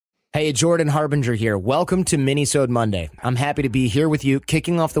Hey, Jordan Harbinger here. Welcome to Minisode Monday. I'm happy to be here with you,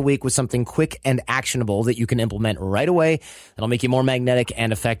 kicking off the week with something quick and actionable that you can implement right away. That'll make you more magnetic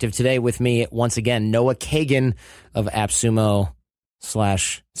and effective. Today with me, once again, Noah Kagan of AppSumo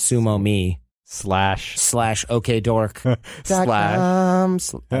 /Sumo Me / OK Dork /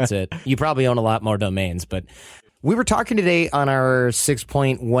 That's it. You probably own a lot more domains, but we were talking today on our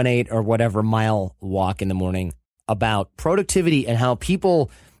 6.18 or whatever mile walk in the morning about productivity and how people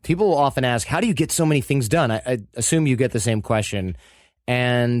will often ask, how do you get so many things done? I assume you get the same question.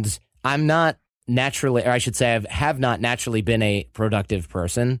 And I'm not naturally, or I should say, I have not naturally been a productive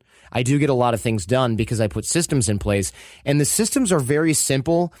person. I do get a lot of things done because I put systems in place. And the systems are very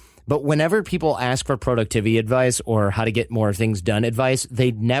simple. But whenever people ask for productivity advice or how to get more things done advice,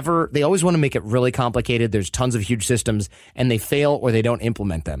 they always want to make it really complicated. There's tons of huge systems and they fail or they don't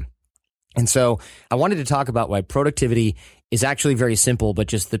implement them. And so I wanted to talk about why productivity is actually very simple, but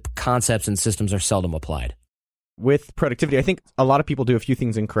just the concepts and systems are seldom applied. With productivity, I think a lot of people do a few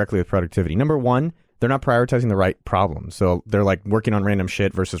things incorrectly with productivity. Number one, they're not prioritizing the right problem. So they're like working on random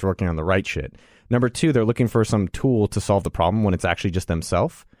shit versus working on the right shit. Number two, they're looking for some tool to solve the problem when it's actually just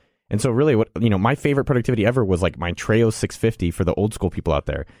themselves. And so really my favorite productivity ever was like my Treo 650 for the old school people out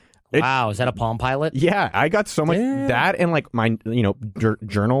there. Wow, is that a Palm Pilot? Yeah, I got so much that and like my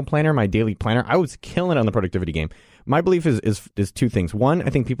journal planner, my daily planner. I was killing it on the productivity game. My belief is two things. One, I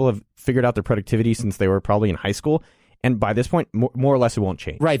think people have figured out their productivity since they were probably in high school, and by this point, more or less, it won't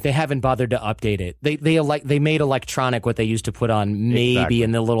change. Right, they haven't bothered to update it. They made electronic what they used to put on maybe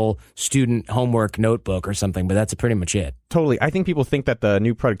in the little student homework notebook or something, but that's pretty much it. Totally. I think people think that the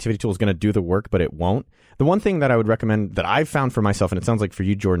new productivity tool is going to do the work, but it won't. The one thing that I would recommend that I've found for myself, and it sounds like for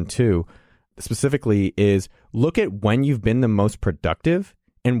you, Jordan, too, specifically, is look at when you've been the most productive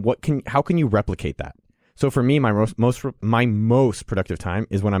and how can you replicate that? So for me, my most productive time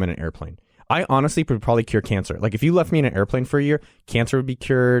is when I'm in an airplane. I honestly would probably cure cancer. Like if you left me in an airplane for a year, cancer would be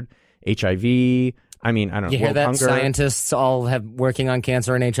cured, HIV. I mean, I don't know. You hear that? Hunger. Scientists all have working on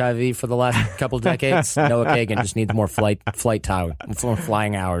cancer and HIV for the last couple of decades. Noah Kagan just needs more flight time, more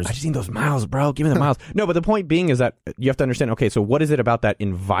flying hours. I just need those miles, bro. Give me the miles. No, but the point being is that you have to understand, okay, so what is it about that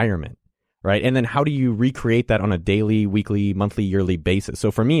environment, right? And then how do you recreate that on a daily, weekly, monthly, yearly basis? So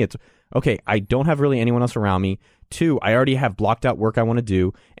for me, it's, okay, I don't have really anyone else around me. 2, I already have blocked out work I want to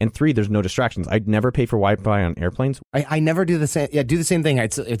do. And 3, there's no distractions. I'd never pay for Wi-Fi on airplanes. I never do the same. Yeah, do the same thing.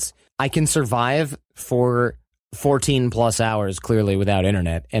 It's I can survive for 14 plus hours clearly without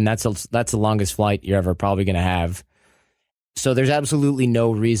internet, and that's the longest flight you're ever probably going to have. So there's absolutely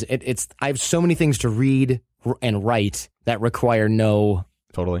no reason. I have so many things to read and write that require no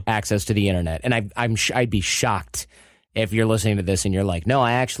access to the internet, and I'd be shocked if you're listening to this and you're like, no,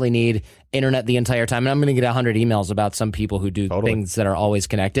 I actually need internet the entire time. And I'm going to get 100 emails about some people who do things that are always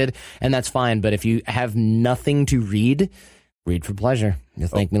connected. And that's fine. But if you have nothing to read for pleasure. You'll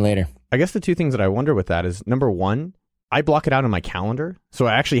thank me later. I guess the two things that I wonder with that is, number one, I block it out in my calendar. So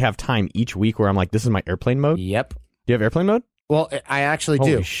I actually have time each week where I'm like, this is my airplane mode. Yep. Do you have airplane mode? Well, I actually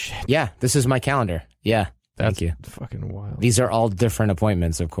do. Holy shit. Yeah, this is my calendar. Yeah. Thank you. Fucking wild. These are all different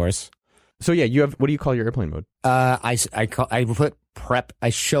appointments, of course. So yeah, you have, what do you call your airplane mode? I put prep.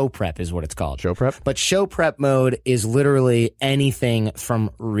 Show prep is what it's called. Show prep? But show prep mode is literally anything from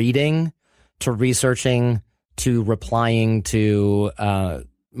reading to researching to replying to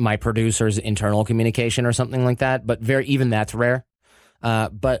my producer's internal communication or something like that. But even that's rare.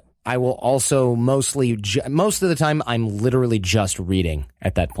 But I will also most of the time I'm literally just reading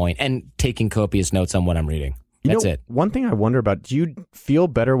at that point and taking copious notes on what I'm reading. That's it. One thing I wonder about, do you feel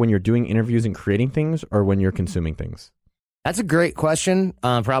better when you're doing interviews and creating things or when you're consuming things? That's a great question.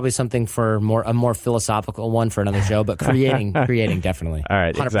 Probably something for a more philosophical one for another show, but creating definitely. All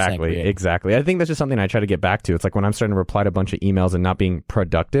right, exactly. I think that's just something I try to get back to. It's like when I'm starting to reply to a bunch of emails and not being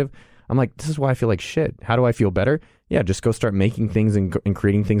productive, I'm like, this is why I feel like shit. How do I feel better? Yeah, just go start making things and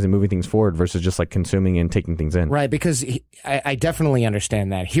creating things and moving things forward versus just like consuming and taking things in. Right, because I definitely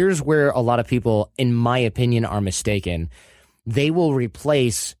understand that. Here's where a lot of people, in my opinion, are mistaken. They will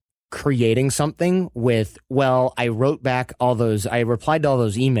replace creating something with, well, I replied to all those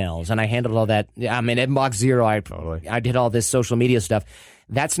emails and I handled all that. I'm in inbox zero. I did all this social media stuff.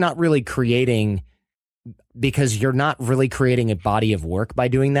 That's not really creating, because you're not really creating a body of work by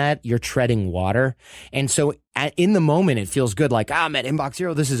doing that. You're treading water. And so in the moment, it feels good. Like, I'm at inbox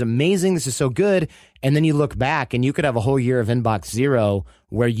zero. This is amazing. This is so good. And then you look back and you could have a whole year of inbox zero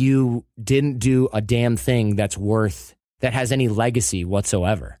where you didn't do a damn thing that has any legacy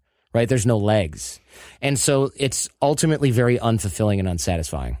whatsoever, right? There's no legs. And so it's ultimately very unfulfilling and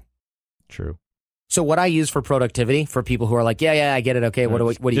unsatisfying. True. So what I use for productivity for people who are like, yeah, I get it. Okay, what do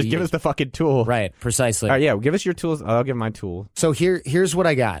you just give us the fucking tool. Right, precisely. All right, yeah, give us your tools. I'll give my tool. So here's what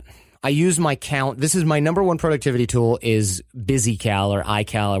I got. I use my This is my number one productivity tool is BusyCal or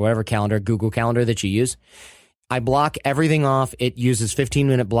iCal or whatever calendar, Google Calendar that you use. I block everything off. It uses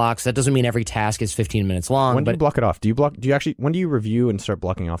 15-minute blocks. That doesn't mean every task is 15 minutes long. When do you block it off? When do you review and start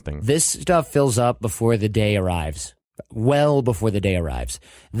blocking off things? This stuff fills up before the day arrives. Well before the day arrives.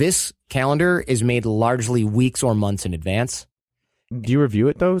 This calendar is made largely weeks or months in advance. Do you review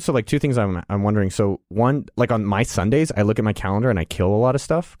it though? So like two things I'm wondering. So one, like on my Sundays, I look at my calendar and I kill a lot of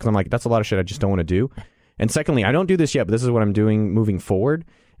stuff because I'm like, that's a lot of shit I just don't want to do. And secondly, I don't do this yet, but this is what I'm doing moving forward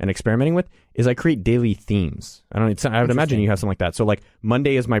and experimenting with is I create daily themes. I would imagine you have something like that. So like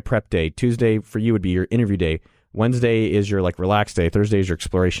Monday is my prep day. Tuesday for you would be your interview day. Wednesday is your like relaxed day. Thursday is your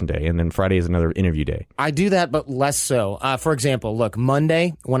exploration day. And then Friday is another interview day. I do that, but less so. For example, look,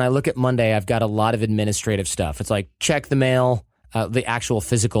 Monday, when I look at Monday, I've got a lot of administrative stuff. It's like check the mail, the actual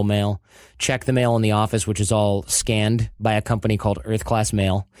physical mail, check the mail in the office, which is all scanned by a company called Earth Class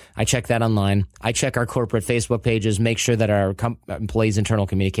Mail. I check that online. I check our corporate Facebook pages, make sure that our employees' internal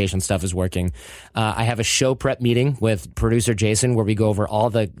communication stuff is working. I have a show prep meeting with producer Jason where we go over all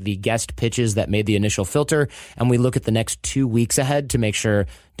the guest pitches that made the initial filter, and we look at the next 2 weeks ahead to make sure,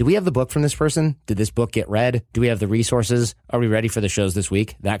 do we have the book from this person? Did this book get read? Do we have the resources? Are we ready for the shows this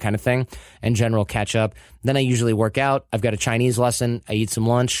week? That kind of thing. And general catch up. Then I usually work out. I've got a Chinese lesson. I eat some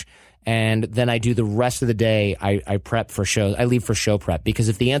lunch. And then I do the rest of the day. I prep for shows. I leave for show prep because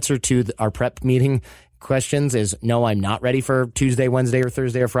if the answer to our prep meeting questions is no, I'm not ready for Tuesday, Wednesday, or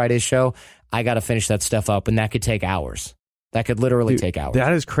Thursday or Friday's show, I got to finish that stuff up. And that could take hours. That could literally take hours.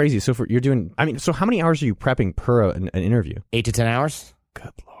 That is crazy. So so how many hours are you prepping per an interview? 8 to 10 hours.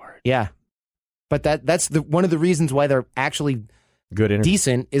 Good Lord. Yeah. But that's one of the reasons why they're actually good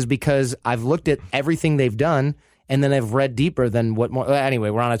decent is because I've looked at everything they've done and then I've read deeper than what more. Anyway,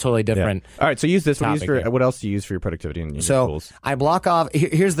 we're on a totally different. Yeah. All right, so use this. What else do you use for your productivity and your tools? I block off.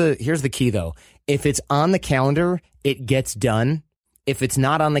 Here's the key though. If it's on the calendar, it gets done. If it's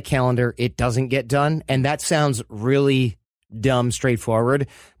not on the calendar, it doesn't get done. And that sounds really dumb, straightforward,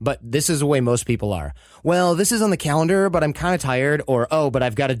 but this is the way most people are. Well, this is on the calendar, but I'm kind of tired, or, but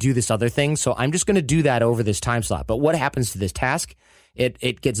I've got to do this other thing, so I'm just going to do that over this time slot. But what happens to this task?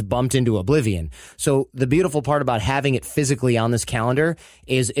 It gets bumped into oblivion. So the beautiful part about having it physically on this calendar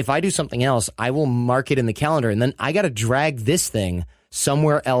is if I do something else, I will mark it in the calendar, and then I got to drag this thing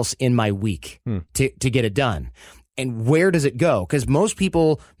somewhere else in my week to get it done. And where does it go? Because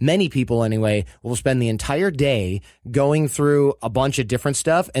many people anyway, will spend the entire day going through a bunch of different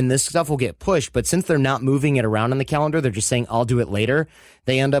stuff, and this stuff will get pushed. But since they're not moving it around on the calendar, they're just saying, I'll do it later.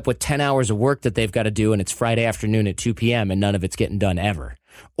 They end up with 10 hours of work that they've got to do, and it's Friday afternoon at 2 p.m., and none of it's getting done ever.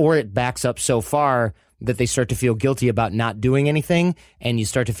 Or it backs up so far that they start to feel guilty about not doing anything, and you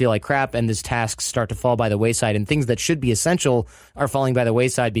start to feel like crap, and these tasks start to fall by the wayside, and things that should be essential are falling by the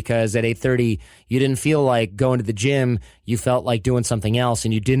wayside because at 8:30 you didn't feel like going to the gym, you felt like doing something else,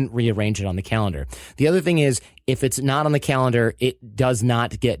 and you didn't rearrange it on the calendar. The other thing is, if it's not on the calendar, it does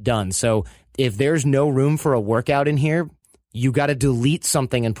not get done. So if there's no room for a workout in here, you got to delete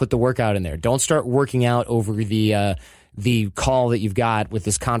something and put the workout in there. Don't start working out over the call that you've got with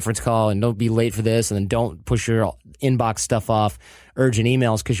this conference call, and don't be late for this, and then don't push your inbox stuff off urgent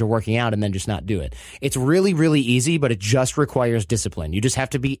emails because you're working out and then just not do it. It's really, really easy, but it just requires discipline. You just have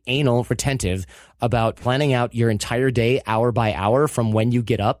to be anal retentive about planning out your entire day hour by hour from when you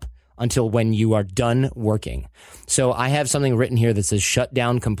get up until when you are done working. So I have something written here that says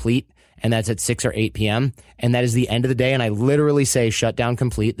shutdown complete, and that's at 6 or 8 p.m. And that is the end of the day. And I literally say shutdown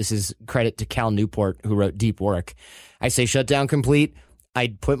complete. This is credit to Cal Newport, who wrote Deep Work. I say shutdown complete.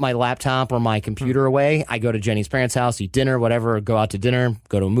 I put my laptop or my computer away. I go to Jenny's parents' house, eat dinner, whatever, go out to dinner,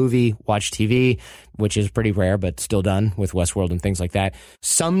 go to a movie, watch TV, which is pretty rare, but still done with Westworld and things like that.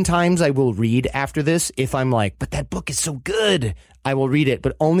 Sometimes I will read after this if I'm like, but that book is so good. I will read it,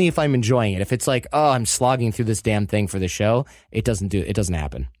 but only if I'm enjoying it. If it's like, oh, I'm slogging through this damn thing for the show, it doesn't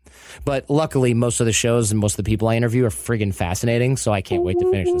happen. But luckily, most of the shows and most of the people I interview are friggin' fascinating, so I can't wait to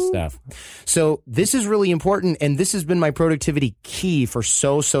finish this stuff. So this is really important, and this has been my productivity key for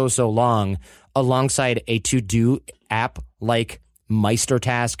so long, alongside a to-do app like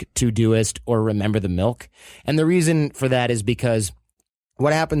Meistertask, Todoist, or Remember the Milk. And the reason for that is because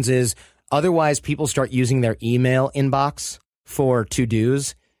what happens is otherwise people start using their email inbox for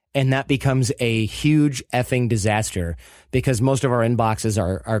to-dos, and that becomes a huge effing disaster because most of our inboxes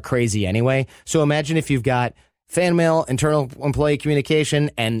are crazy anyway. So imagine if you've got fan mail, internal employee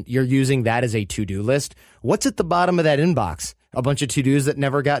communication, and you're using that as a to-do list. What's at the bottom of that inbox? a bunch of to-dos that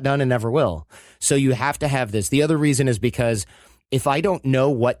never got done and never will. So you have to have this. The other reason is because if I don't know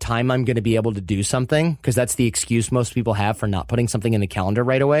what time I'm going to be able to do something, because that's the excuse most people have for not putting something in the calendar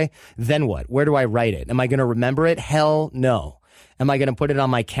right away, then what? Where do I write it? Am I going to remember it? Hell no. Am I going to put it on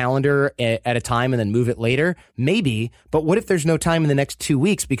my calendar at a time and then move it later? Maybe. But what if there's no time in the next 2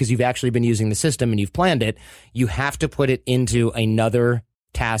 weeks because you've actually been using the system and you've planned it? You have to put it into another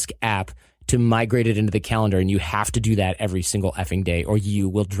task app to migrate it into the calendar, and you have to do that every single effing day or you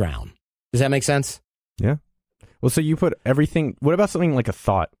will drown. Does that make sense? Yeah. Well, so you put everything. What about something like a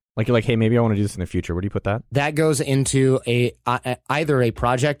thought? Like you're like, hey, maybe I want to do this in the future. Where do you put that? That goes into either a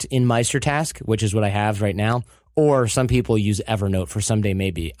project in MeisterTask, which is what I have right now, or some people use Evernote for someday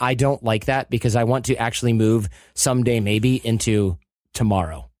maybe. I don't like that because I want to actually move someday maybe into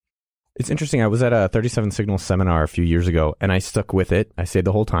tomorrow. It's interesting. I was at a 37 Signal seminar a few years ago, and I stuck with it. I stayed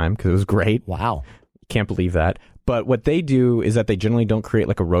the whole time because it was great. Wow. Can't believe that. But what they do is that they generally don't create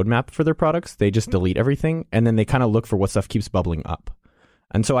like a roadmap for their products. They just delete everything, and then they kind of look for what stuff keeps bubbling up.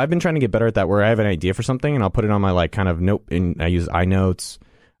 And so I've been trying to get better at that, where I have an idea for something, and I'll put it on my like kind of note, and I use iNotes,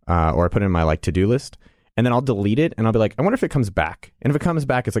 or I put it in my like to-do list, and then I'll delete it, and I'll be like, I wonder if it comes back. And if it comes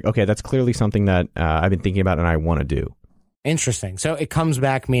back, it's like, okay, that's clearly something that I've been thinking about and I want to do. Interesting. So it comes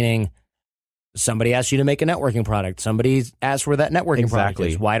back meaning somebody asked you to make a networking product. Somebody asked where that networking product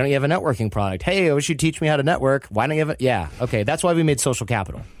is. Why don't you have a networking product? Hey, I wish you'd teach me how to network. Why don't you have it? Yeah. Okay. That's why we made Social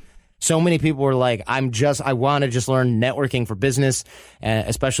Capital. So many people were like, I want to just learn networking for business.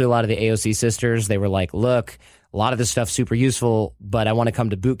 Especially a lot of the AOC sisters. They were like, look, a lot of this stuff's super useful, but I want to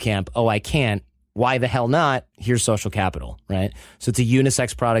come to boot camp. Oh, I can't. Why the hell not? Here's Social Capital, right? So it's a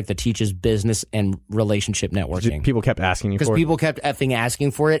unisex product that teaches business and relationship networking. People kept asking you for it? Because people kept effing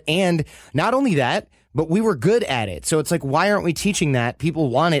asking for it. And not only that, but we were good at it. So it's like, why aren't we teaching that? People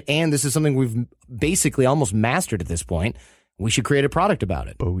want it, and this is something we've basically almost mastered at this point. We should create a product about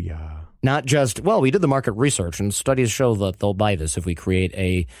it. Oh, yeah. Not just, well, we did the market research, and studies show that they'll buy this if we create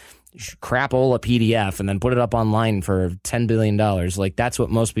a crapola PDF and then put it up online for $10 billion. Like, that's what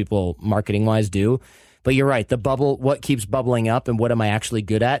most people marketing wise do. But you're right. The bubble, what keeps bubbling up and what am I actually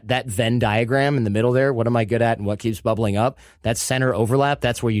good at? That Venn diagram in the middle there, what am I good at and what keeps bubbling up? That center overlap,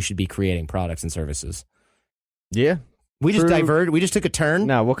 that's where you should be creating products and services. Yeah. We just diverted. We just took a turn.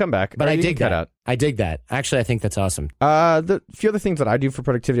 No, we'll come back. But I dig that. I dig that. Actually, I think that's awesome. The few other things that I do for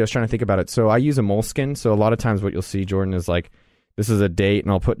productivity, I was trying to think about it. So I use a Moleskine. So a lot of times what you'll see, Jordan, is like, this is a date,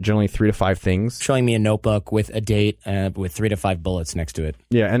 and I'll put generally 3 to 5 things. Showing me a notebook with a date with 3 to 5 bullets next to it.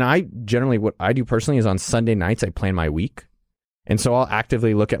 Yeah, and I generally, what I do personally is on Sunday nights, I plan my week. And so I'll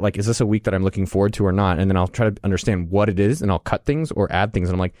actively look at, like, is this a week that I'm looking forward to or not? And then I'll try to understand what it is, and I'll cut things or add things.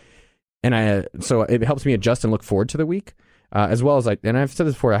 And I'm like, so it helps me adjust and look forward to the week. As well as, and I've said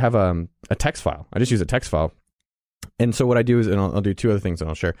this before, I have a text file. I just use a text file. And so what I do is, and I'll do 2 other things that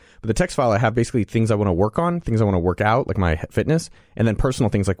I'll share. But the text file, I have basically things I want to work on, things I want to work out, like my fitness, and then personal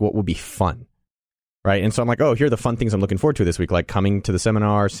things like what will be fun, right? And so I'm like, oh, here are the fun things I'm looking forward to this week, like coming to the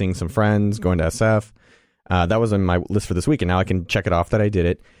seminar, seeing some friends, going to SF. That was on my list for this week, and now I can check it off that I did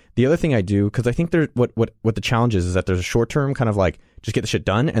it. The other thing I do, because I think what the challenge is that there's a short term kind of like just get the shit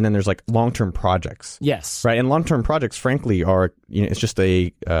done, and then there's like long term projects. Yes. Right. And long term projects, frankly, are it's just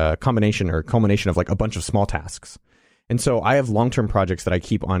a combination or culmination of like a bunch of small tasks. And so I have long term projects that I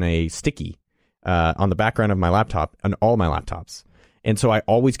keep on a sticky on the background of my laptop, on all my laptops. And so I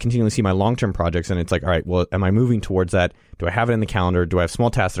always continually see my long term projects, and it's like, all right, well, am I moving towards that? Do I have it in the calendar? Do I have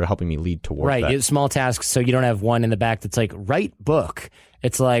small tasks that are helping me lead towards that? Right. Small tasks, so you don't have one in the back that's like, write book.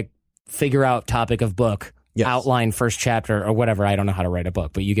 It's like, figure out topic of book, yes. Outline first chapter, or whatever. I don't know how to write a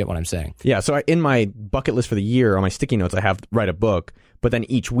book, but you get what I'm saying. Yeah, so in my bucket list for the year, on my sticky notes, I have write a book, but then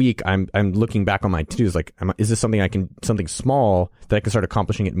each week I'm looking back on my to-dos, like, is this something small that I can start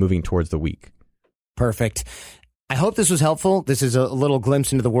accomplishing it moving towards the week? Perfect. I hope this was helpful. This is a little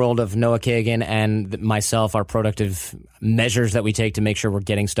glimpse into the world of Noah Kagan and myself, our productive measures that we take to make sure we're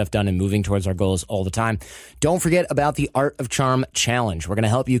getting stuff done and moving towards our goals all the time. Don't forget about the Art of Charm Challenge. We're going to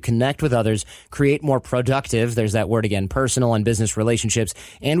help you connect with others, create more productive, there's that word again, personal and business relationships.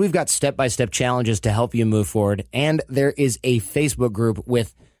 And we've got step-by-step challenges to help you move forward. And there is a Facebook group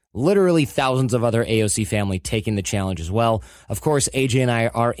with literally thousands of other AOC family taking the challenge as well. Of course, AJ and I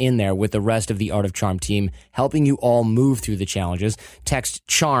are in there with the rest of the Art of Charm team, helping you all move through the challenges. Text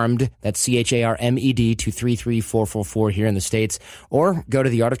CHARMED, that's CHARMED, to 33444 here in the States, or go to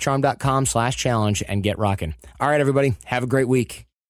theartofcharm.com/challenge and get rocking. All right, everybody, have a great week.